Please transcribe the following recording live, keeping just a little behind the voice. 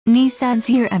Nissan's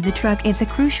year of the truck is a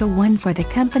crucial one for the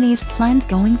company's plans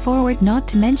going forward, not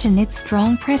to mention its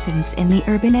strong presence in the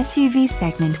urban SUV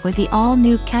segment with the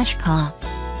all-new Qashqai.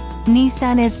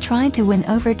 Nissan is trying to win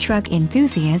over truck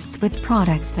enthusiasts with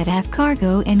products that have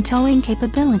cargo and towing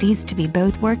capabilities to be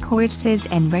both workhorses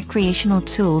and recreational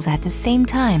tools at the same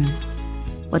time.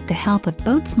 With the help of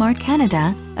Boatsmart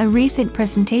Canada, a recent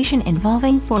presentation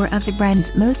involving 4 of the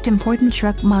brand's most important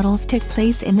truck models took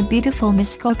place in the beautiful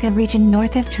Muskoka region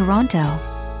north of Toronto.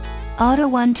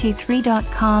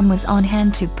 Auto123.com was on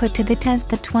hand to put to the test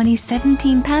the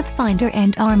 2017 Pathfinder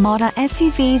and Armada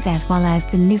SUVs as well as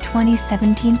the new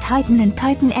 2017 Titan and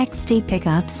Titan XT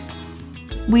pickups.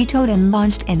 We towed and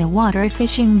launched in a water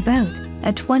fishing boat,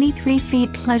 a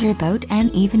 23-feet pleasure boat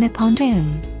and even a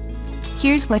pontoon.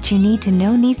 Here's what you need to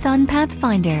know: Nissan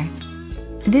Pathfinder.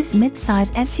 This mid-size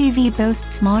SUV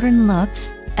boasts modern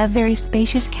looks, a very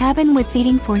spacious cabin with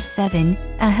seating for 7,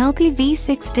 a healthy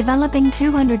V6 developing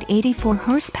 284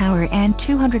 horsepower and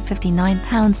 259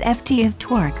 pounds-ft of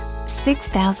torque,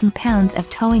 6,000 pounds of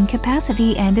towing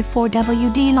capacity and a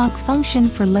 4WD lock function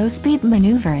for low-speed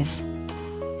maneuvers.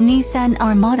 Nissan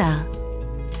Armada.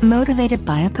 Motivated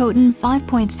by a potent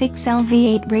 5.6L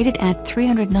V8 rated at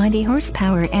 390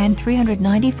 horsepower and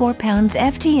 394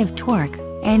 pounds-ft of torque,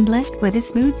 and blessed with a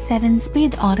smooth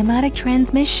 7-speed automatic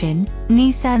transmission,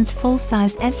 Nissan's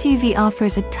full-size SUV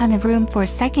offers a ton of room for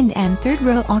second and third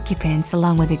row occupants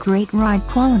along with a great ride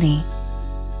quality.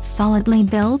 Solidly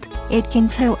built, it can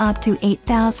tow up to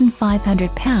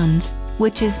 8,500 pounds,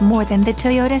 which is more than the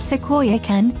Toyota Sequoia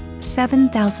can,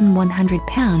 7,100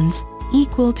 pounds,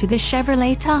 equal to the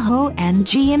Chevrolet Tahoe and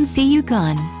GMC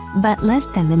Yukon, but less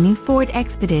than the new Ford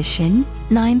Expedition,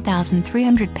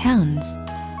 9,300 pounds.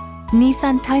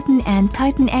 Nissan Titan and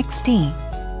Titan XT.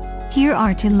 Here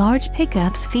are 2 large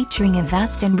pickups featuring a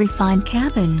vast and refined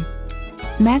cabin.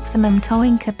 Maximum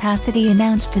towing capacity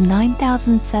announced to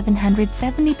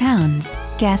 9,770 pounds,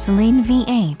 gasoline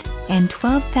V8, and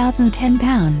 12,010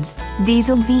 pounds,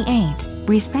 diesel V8,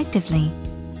 respectively.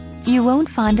 You won't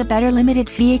find a better limited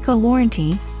vehicle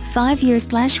warranty, 5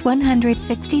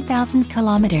 years/160,000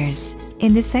 kilometers,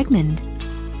 in the segment.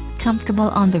 Comfortable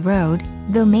on the road,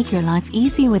 they'll make your life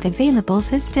easy with available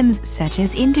systems such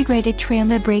as integrated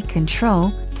trailer brake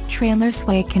control, trailer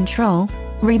sway control,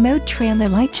 remote trailer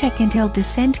light check and hill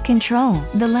descent control.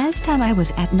 The last time I was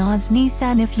at NOS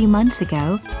Nissan a few months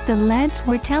ago, the lads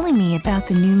were telling me about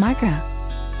the new Micra.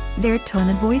 Their tone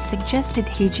of voice suggested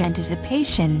huge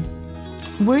anticipation.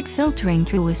 Word filtering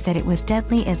through was that it was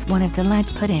deadly, as one of the lads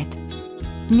put it.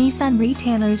 Nissan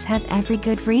retailers have every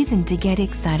good reason to get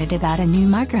excited about a new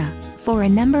Micra. For a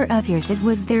number of years it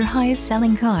was their highest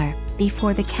selling car,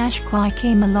 before the Qashqai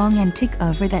came along and took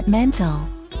over that mantle.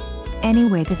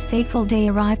 Anyway, the fateful day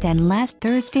arrived and last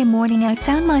Thursday morning I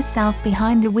found myself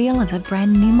behind the wheel of a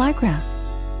brand new Micra.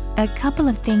 A couple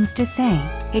of things to say: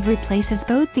 it replaces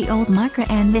both the old Micra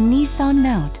and the Nissan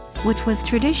Note, which was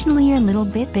traditionally a little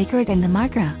bit bigger than the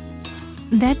Micra.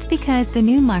 That's because the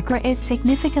new Micra is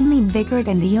significantly bigger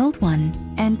than the old one,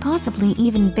 and possibly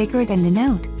even bigger than the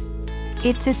Note.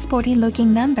 It's a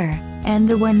sporty-looking number, and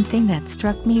the one thing that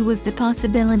struck me was the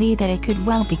possibility that it could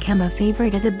well become a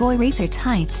favorite of the boy racer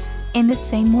types, in the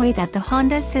same way that the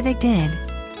Honda Civic did.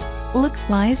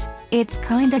 Looks-wise, it's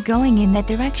kinda going in that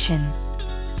direction.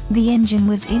 The engine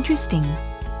was interesting.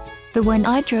 The one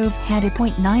I drove had a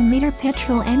 0.9-liter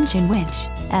petrol engine which,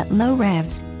 at low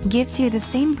revs, gives you the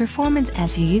same performance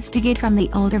as you used to get from the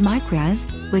older Micras,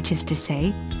 which is to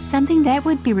say, something that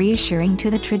would be reassuring to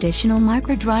the traditional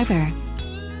Micra driver.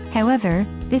 However,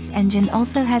 this engine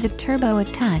also has a turbo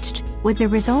attached, with the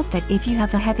result that if you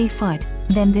have a heavy foot,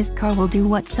 then this car will do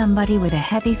what somebody with a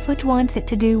heavy foot wants it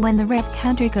to do when the rev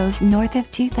counter goes north of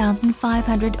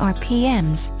 2,500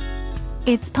 RPMs.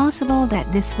 It's possible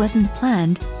that this wasn't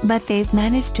planned, but they've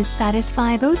managed to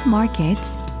satisfy both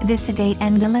markets, the sedate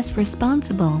and the less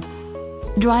responsible.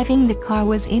 Driving the car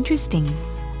was interesting.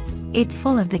 It's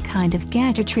full of the kind of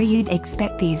gadgetry you'd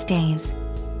expect these days.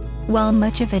 While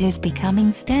much of it is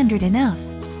becoming standard enough,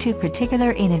 2 particular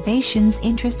innovations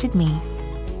interested me.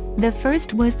 The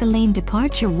first was the lane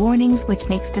departure warnings, which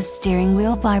makes the steering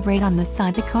wheel vibrate on the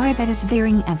side of the car that is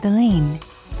veering up the lane.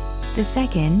 The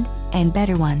second, and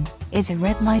better one, is a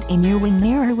red light in your wing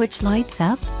mirror which lights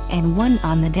up, and one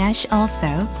on the dash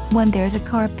also, when there's a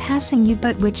car passing you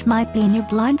but which might be in your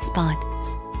blind spot.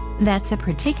 That's a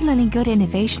particularly good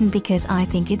innovation because I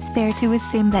think it's fair to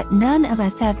assume that none of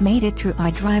us have made it through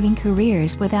our driving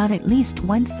careers without at least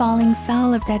once falling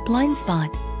foul of that blind spot.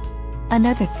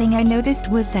 Another thing I noticed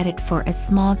was that for a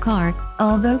small car,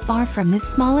 although far from the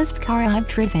smallest car I've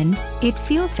driven, it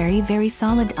feels very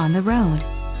solid on the road.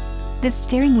 The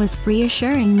steering was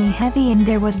reassuringly heavy and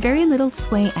there was very little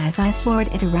sway as I floored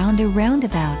it around a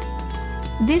roundabout.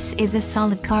 This is a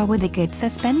solid car with a good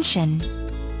suspension.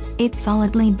 It's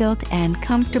solidly built and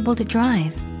comfortable to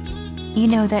drive. You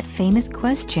know that famous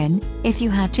question, if you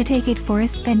had to take it for a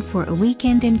spin for a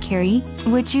weekend in Kerry,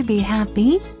 would you be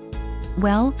happy?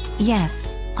 Well,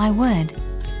 yes, I would.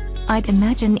 I'd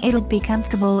imagine it'll be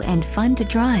comfortable and fun to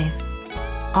drive.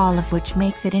 All of which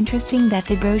makes it interesting that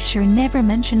the brochure never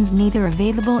mentions neither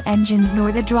available engines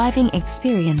nor the driving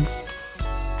experience.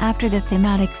 After the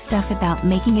thematic stuff about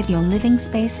making it your living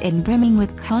space and brimming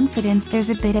with confidence, there's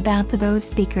a bit about the Bose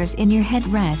speakers in your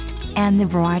headrest, and the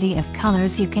variety of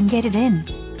colors you can get it in.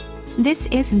 This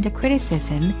isn't a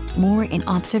criticism, more an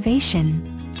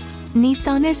observation.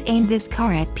 Nissan has aimed this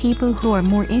car at people who are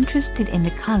more interested in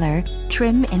the color,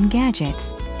 trim and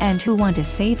gadgets, and who want a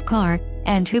safe car,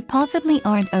 and who possibly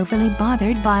aren't overly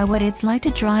bothered by what it's like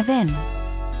to drive in.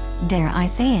 Dare I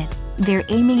say it, they're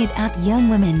aiming it at young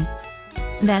women.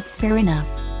 That's fair enough.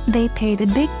 They pay the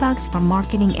big bucks for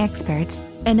marketing experts,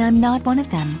 and I'm not one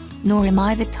of them, nor am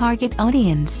I the target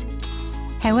audience.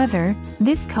 However,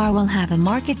 this car will have a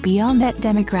market beyond that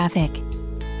demographic.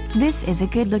 This is a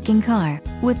good-looking car,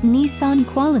 with Nissan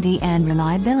quality and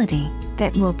reliability,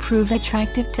 that will prove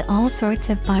attractive to all sorts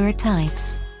of buyer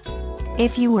types.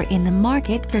 If you were in the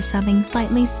market for something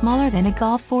slightly smaller than a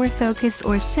Golf or Focus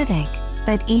or Civic,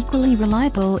 but equally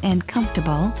reliable and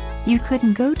comfortable, you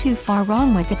couldn't go too far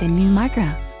wrong with the new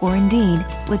Micra, or indeed,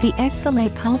 with the XLA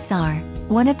Pulsar,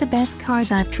 one of the best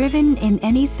cars I've driven in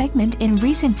any segment in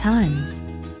recent times.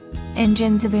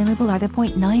 Engines available are the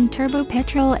 0.9 turbo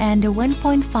petrol and a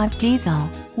 1.5 diesel,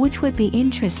 which would be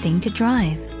interesting to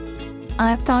drive.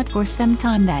 I've thought for some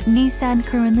time that Nissan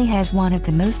currently has one of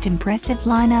the most impressive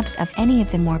lineups of any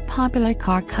of the more popular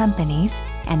car companies,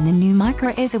 and the new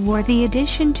Micra is a worthy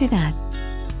addition to that.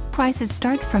 Prices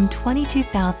start from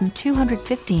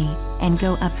 $22,250 and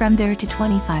go up from there to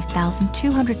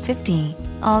 $25,250,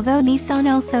 although Nissan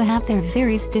also have their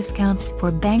various discounts for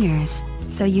bangers,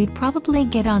 so you'd probably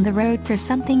get on the road for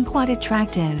something quite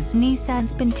attractive.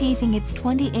 Nissan's been teasing its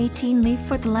 2018 Leaf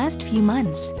for the last few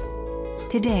months.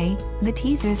 Today, the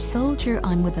teasers soldier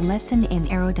on with a lesson in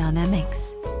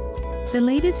aerodynamics. The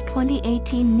latest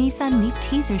 2018 Nissan Leaf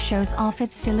teaser shows off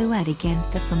its silhouette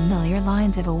against the familiar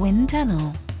lines of a wind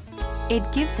tunnel.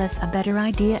 It gives us a better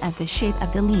idea of the shape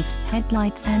of the Leaf's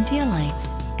headlights and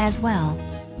taillights, as well.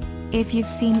 If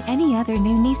you've seen any other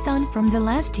new Nissan from the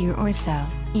last year or so,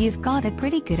 you've got a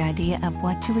pretty good idea of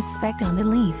what to expect on the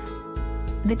Leaf.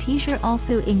 The teaser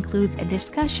also includes a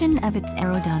discussion of its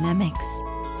aerodynamics.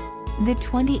 The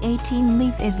 2018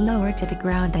 Leaf is lower to the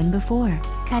ground than before,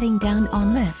 cutting down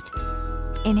on lift.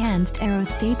 Enhanced aero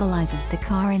stabilizes the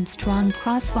car in strong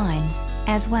crosswinds,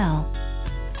 as well.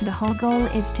 The whole goal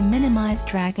is to minimize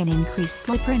drag and increase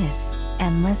sliperiness,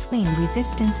 and less wind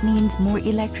resistance means more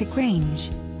electric range.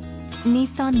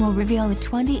 Nissan will reveal the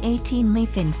 2018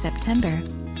 Leaf in September.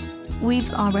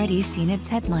 We've already seen its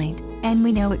headlight, and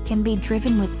we know it can be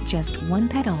driven with just one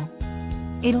pedal.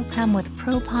 It'll come with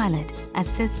ProPilot, a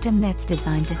system that's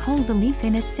designed to hold the Leaf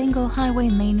in a single highway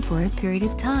lane for a period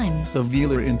of time. The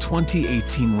Velar in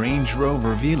 2018 Range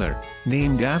Rover Velar,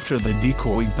 named after the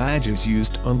decoy badges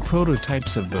used on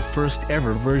prototypes of the first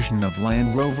ever version of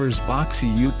Land Rover's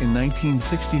boxy ute in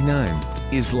 1969,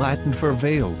 is Latin for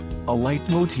veiled, a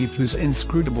leitmotif whose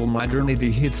inscrutable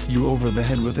modernity hits you over the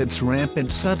head with its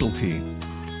rampant subtlety.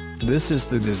 This is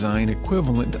the design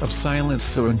equivalent of silence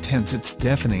so intense it's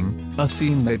deafening, a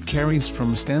theme that carries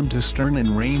from stem to stern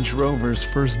in Range Rover's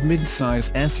first mid-size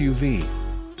SUV.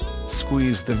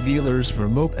 Squeeze the Velar's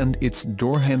remote and its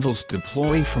door handles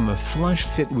deploy from a flush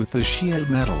fit with the sheet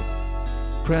metal.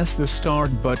 Press the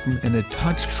start button and a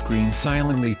touchscreen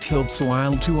silently tilts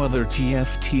while two other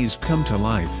TFTs come to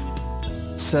life.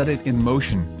 Set it in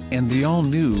motion, and the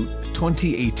all-new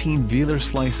 2018 Velar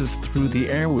slices through the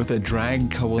air with a drag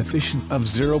coefficient of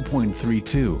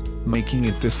 0.32, making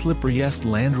it the slipperiest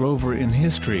Land Rover in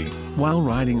history, while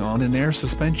riding on an air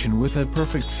suspension with a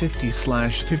perfect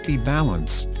 50/50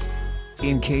 balance.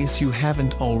 In case you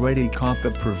haven't already caught the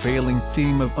prevailing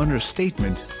theme of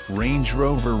understatement, Range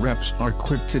Rover reps are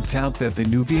quick to tout that the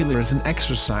new Velar is an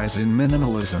exercise in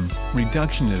minimalism,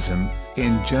 reductionism,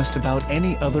 and just about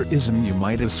any other ism you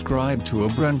might ascribe to a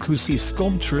Brancusi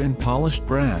sculpture in polished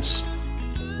brass.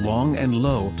 Long and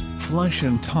low, flush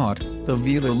and taut, the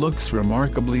Velar looks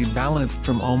remarkably balanced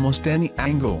from almost any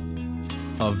angle.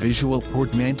 a visual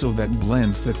portmanteau that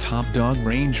blends the top-dog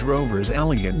Range Rover's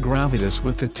elegant gravitas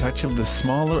with a touch of the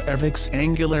smaller Evic's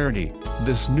angularity.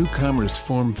 This newcomer's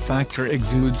form factor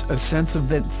exudes a sense of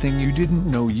that thing you didn't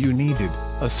know you needed,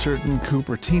 a certain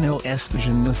Cupertino-esque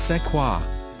je ne sais quoi.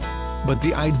 But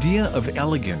the idea of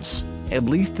elegance, at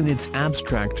least in its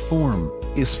abstract form,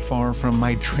 is far from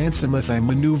my transom as I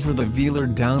maneuver the Velar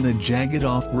down a jagged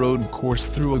off-road course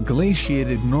through a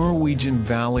glaciated Norwegian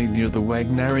valley near the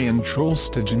Wagnerian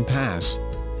Trollstigen Pass.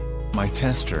 My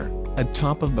tester,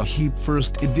 atop of the heap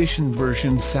first edition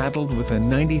version saddled with a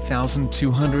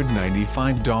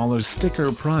 $90,295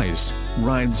 sticker price,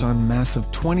 rides on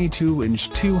massive 22-inch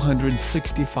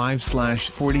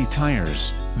 265/40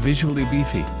 tires, visually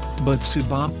beefy, but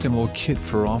suboptimal kit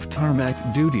for off-tarmac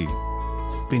duty.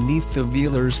 Beneath the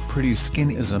Velar's pretty skin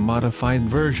is a modified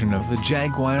version of the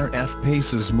Jaguar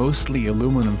F-Pace's mostly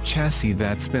aluminum chassis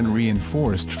that's been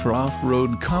reinforced for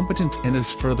off-road competence and is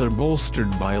further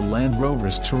bolstered by Land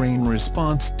Rover's Terrain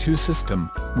Response 2 system,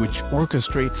 which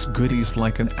orchestrates goodies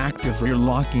like an active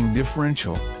rear-locking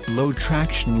differential,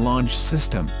 low-traction launch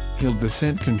system, hill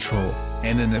descent control,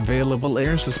 and an available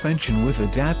air suspension with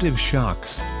adaptive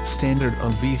shocks, standard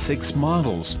on V6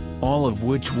 models, all of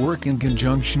which work in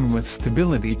conjunction with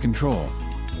stability control.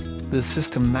 The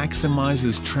system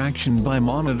maximizes traction by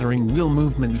monitoring wheel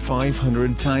movement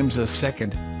 500 times a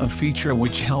second, a feature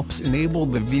which helps enable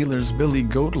the Velar's billy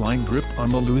goat-like grip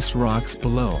on the loose rocks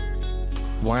below.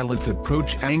 While its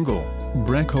approach angle,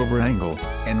 breakover angle,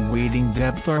 and wading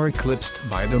depth are eclipsed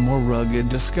by the more rugged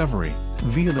Discovery,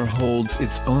 Velar holds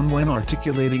its own when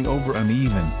articulating over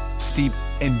uneven, steep,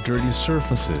 and dirty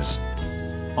surfaces.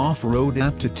 Off-road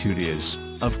aptitude is,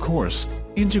 of course,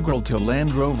 integral to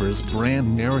Land Rover's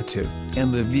brand narrative,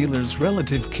 and the Velar's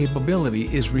relative capability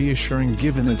is reassuring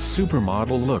given its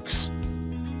supermodel looks.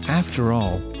 After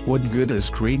all, what good is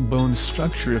great bone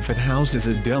structure if it houses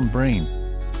a dumb brain?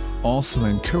 Also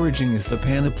encouraging is the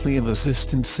panoply of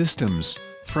assistance systems,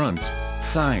 front,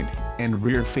 side, and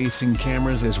rear-facing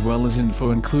cameras as well as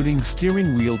info including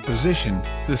steering wheel position,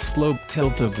 the slope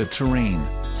tilt of the terrain,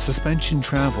 suspension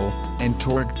travel, and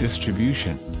torque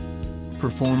distribution.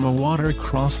 Perform a water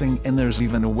crossing and there's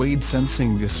even a wade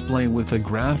sensing display with a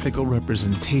graphical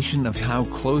representation of how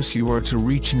close you are to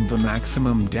reaching the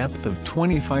maximum depth of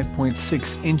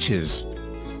 25.6 inches.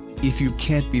 If you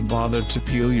can't be bothered to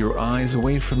peel your eyes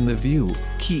away from the view,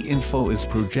 key info is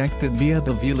projected via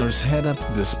the Velar's head-up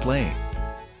display.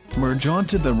 Merge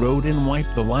onto the road and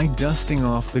wipe the light dusting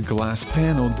off the glass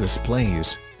panel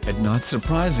displays, and not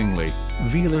surprisingly,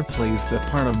 Velar plays the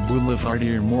part of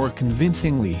boulevardier more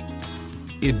convincingly.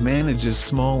 It manages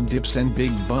small dips and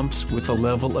big bumps with a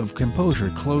level of composure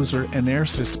closer and air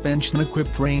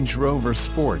suspension-equipped Range Rover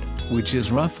Sport, which is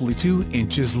roughly 2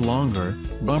 inches longer,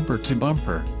 bumper to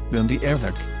bumper, than the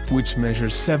Evic, which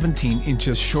measures 17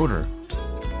 inches shorter.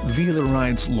 Velar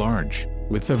rides large,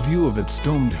 with a view of its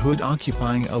domed hood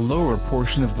occupying a lower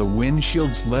portion of the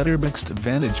windshield's letterboxed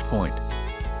vantage point.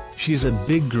 She's a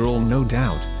big girl no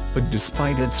doubt, but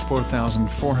despite its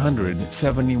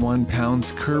 4,471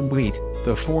 pounds curb weight,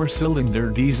 the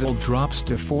four-cylinder diesel drops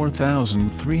to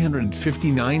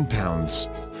 4,359 pounds.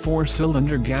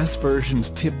 Four-cylinder gas versions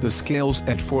tip the scales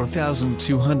at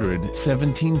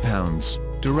 4,217 pounds.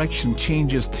 Direction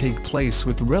changes take place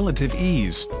with relative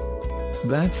ease.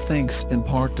 That's thanks in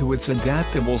part to its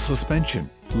adaptable suspension,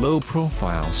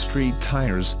 low-profile street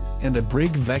tires, and a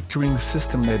brake vectoring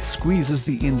system that squeezes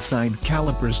the inside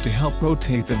calipers to help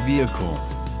rotate the vehicle.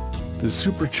 The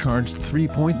supercharged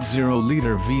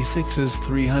 3.0-liter V6's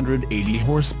 380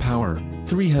 horsepower,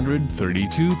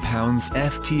 332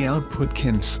 pounds-ft output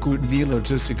can scoot Velar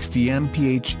to 60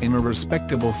 mph in a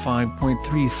respectable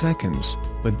 5.3 seconds,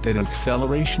 but that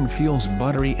acceleration feels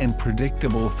buttery and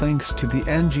predictable thanks to the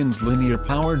engine's linear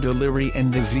power delivery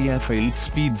and the ZF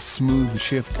 8-speed's smooth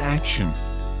shift action.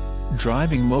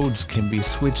 Driving modes can be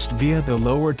switched via the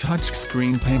lower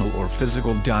touchscreen panel or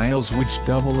physical dials which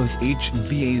double as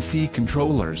HVAC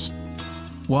controllers.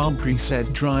 While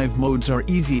preset drive modes are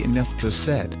easy enough to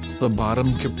set, the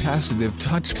bottom capacitive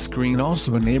touchscreen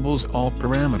also enables all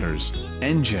parameters,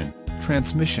 engine,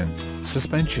 transmission,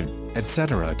 suspension,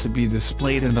 etc. to be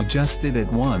displayed and adjusted at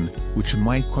once, which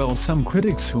might quell some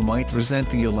critics who might resent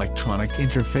the electronic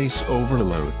interface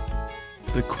overload.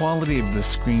 The quality of the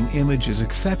screen image is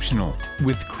exceptional,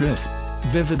 with crisp,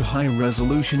 vivid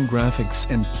high-resolution graphics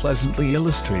and pleasantly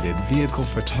illustrated vehicle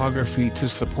photography to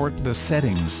support the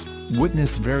settings.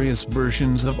 Witness various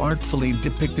versions of artfully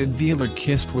depicted Velar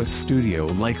kissed with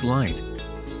studio-like light.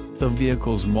 The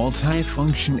vehicle's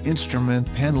multi-function instrument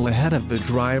panel ahead of the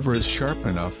driver is sharp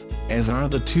enough, as are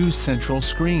the two central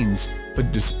screens,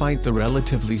 but despite the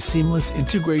relatively seamless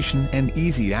integration and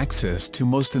easy access to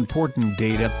most important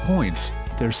data points,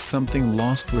 there's something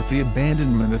lost with the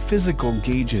abandonment of physical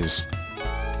gauges.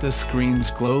 The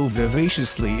screens glow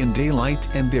vivaciously in daylight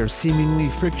and their seemingly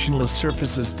frictionless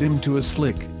surfaces dim to a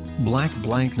slick, black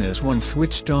blankness when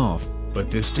switched off,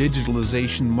 but this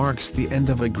digitalization marks the end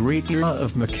of a great era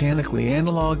of mechanically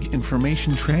analog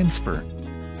information transfer.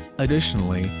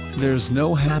 Additionally, there's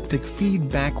no haptic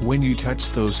feedback when you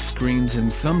touch those screens,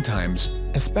 and sometimes,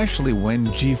 especially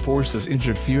when G-forces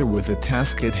interfere with the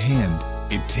task at hand,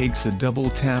 it takes a double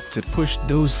tap to push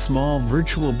those small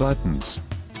virtual buttons.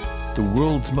 The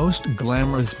world's most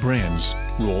glamorous brands,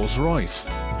 Rolls-Royce,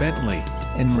 Bentley,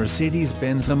 and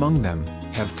Mercedes-Benz among them,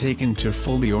 have taken to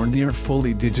fully or near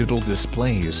fully digital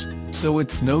displays, so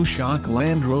it's no shock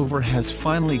Land Rover has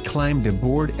finally climbed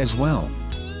aboard as well.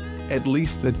 At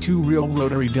least the two real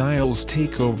rotary dials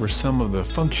take over some of the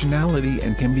functionality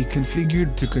and can be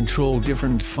configured to control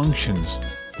different functions.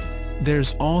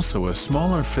 There's also a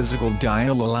smaller physical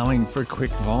dial allowing for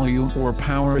quick volume or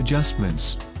power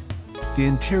adjustments. The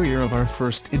interior of our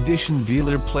first edition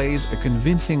Velar plays a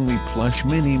convincingly plush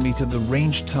mini-me to the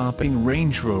range-topping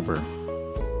Range Rover.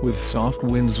 With soft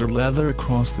Windsor leather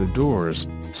across the doors,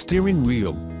 steering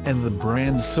wheel, and the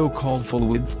brand's so-called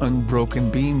full-width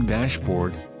unbroken beam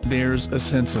dashboard, there's a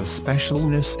sense of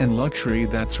specialness and luxury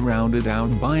that's rounded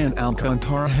out by an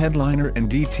Alcantara headliner and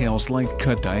details like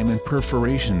cut diamond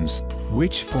perforations,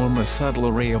 which form a subtle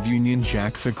array of Union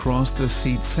Jacks across the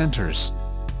seat centers.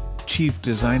 Chief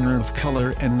Designer of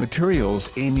Color and Materials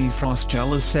Amy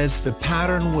Frascella says the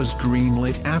pattern was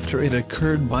greenlit after it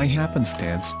occurred by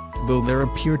happenstance, though there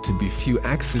appear to be few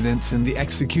accidents in the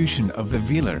execution of the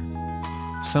Velar.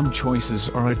 Some choices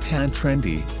are a tad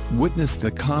trendy, witness the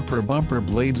copper bumper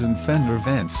blades and fender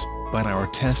vents, but our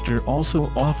tester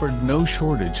also offered no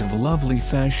shortage of lovely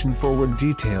fashion-forward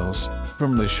details,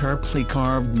 from the sharply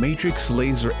carved matrix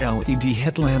laser LED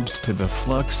headlamps to the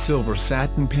flux silver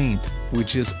satin paint,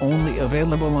 which is only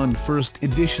available on first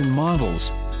edition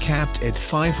models, capped at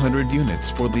 500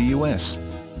 units for the US.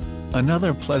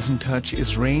 Another pleasant touch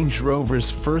is Range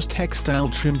Rover's first textile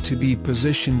trim to be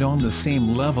positioned on the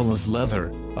same level as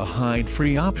leather, a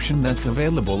hide-free option that's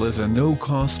available as a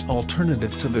no-cost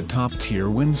alternative to the top-tier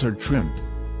Windsor trim.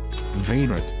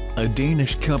 Vaidret, a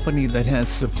Danish company that has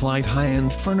supplied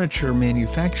high-end furniture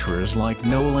manufacturers like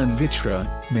Knoll and Vitra,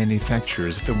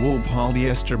 manufactures the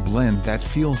wool-polyester blend that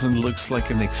feels and looks like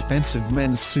an expensive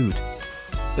men's suit.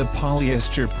 The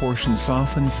polyester portion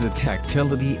softens the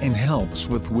tactility and helps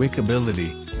with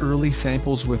wickability. Early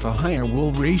samples with a higher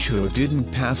wool ratio didn't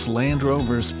pass Land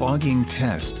Rover's fogging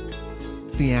test.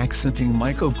 The accenting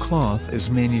microcloth is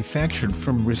manufactured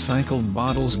from recycled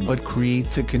bottles but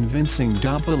creates a convincing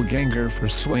doppelganger for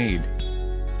suede.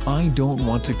 I don't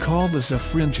want to call this a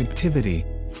fringe activity,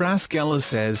 Frascella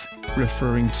says,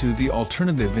 referring to the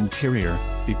alternative interior,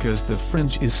 because the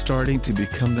fringe is starting to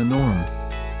become the norm.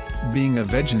 Being a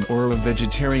vegan or a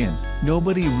vegetarian,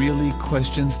 nobody really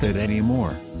questions that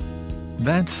anymore.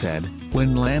 That said,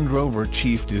 when Land Rover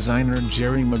chief designer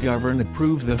Jerry McGovern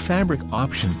approved the fabric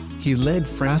option, he led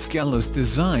Frascella's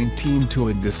design team to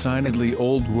a decidedly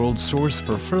old-world source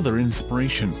for further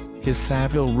inspiration, his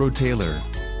Savile Rotailor.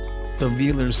 The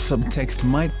Velar's subtext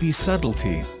might be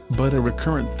subtlety, but a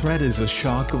recurrent thread is a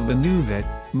shock of the new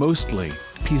that, mostly,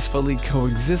 peacefully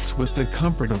coexists with the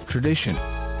comfort of tradition.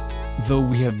 Though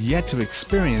we have yet to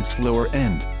experience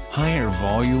lower-end,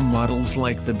 higher-volume models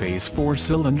like the base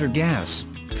 4-cylinder gas,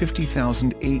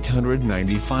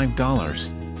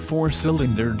 $50,895,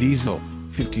 4-cylinder diesel,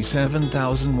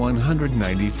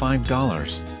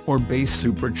 $57,195, or base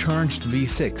supercharged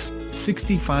V6,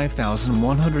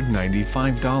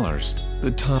 $65,195,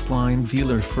 the top-line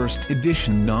Velar First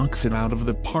Edition knocks it out of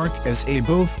the park as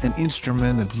both an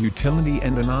instrument of utility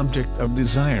and an object of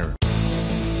desire.